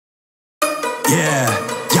Yeah,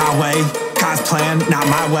 Yahweh, God's plan, not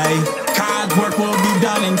my way. God's work will be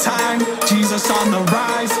done in time. Jesus on the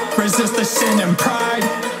rise, resist the sin and pride.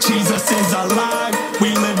 Jesus is alive,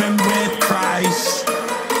 we living with Christ.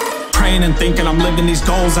 Praying and thinking I'm living these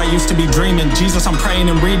goals I used to be dreaming. Jesus, I'm praying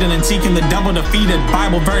and reading and seeking the devil defeated.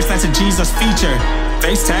 Bible verse, that's a Jesus feature.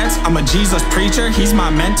 Face tats, I'm a Jesus preacher. He's my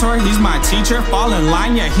mentor, he's my teacher. Fall in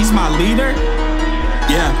line, yeah, he's my leader.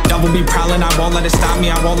 Yeah, devil be prowling, I won't let it stop me,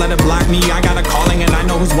 I won't let it block me. I got a calling and I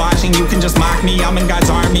know who's watching. You can just mock me, I'm in God's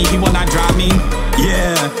army, he will not drop me.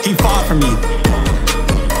 Yeah, he fought for me.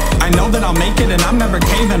 I know that I'll make it and I'm never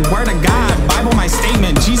caving. Word of God, Bible my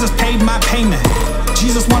statement. Jesus paid my payment.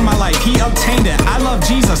 Jesus won my life, he obtained it. I love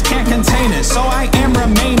Jesus, can't contain it, so I am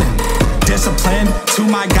remaining disciplined to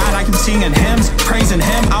my God. I can sing in hymns, praising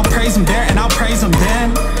him. I'll praise him there and I'll praise him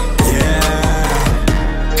then. Yeah,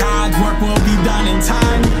 God's work will be done in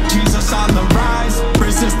time. Jesus on the rise,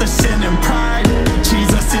 resist the sin and pride.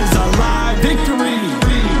 Jesus is alive, victory.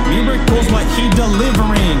 Miracles what he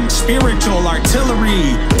delivering, spiritual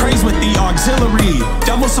artillery. Praise with the auxiliary.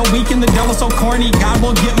 Devil so weak and the devil so corny, God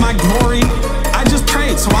will get my glory. I just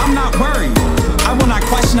prayed, so I'm not worried. I will not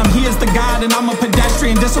question him, he is the God and I'm a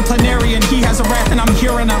pedestrian, disciplinarian. He has a wrath and I'm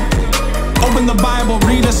hearing him. Open the Bible,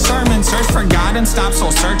 read a sermon, search for God and stop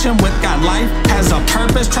soul searching. With God life has a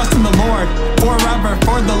purpose, trust in the Lord forever,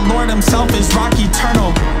 for the Lord himself is rock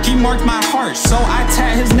eternal. He marked my heart, so I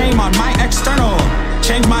tat his name on my external.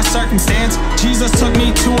 Change my circumstance, Jesus took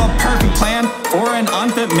me to a perfect plan. For an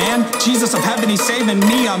unfit man, Jesus of heaven, he's saving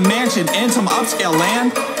me a mansion in some upscale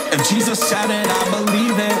land. If Jesus said it, I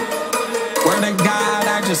believe it. Word of God,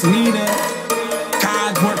 I just need it.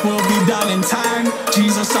 God's work will be done in time.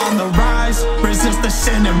 Jesus on the rise, resist the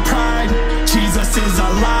sin and pride. Jesus is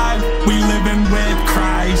alive, we live in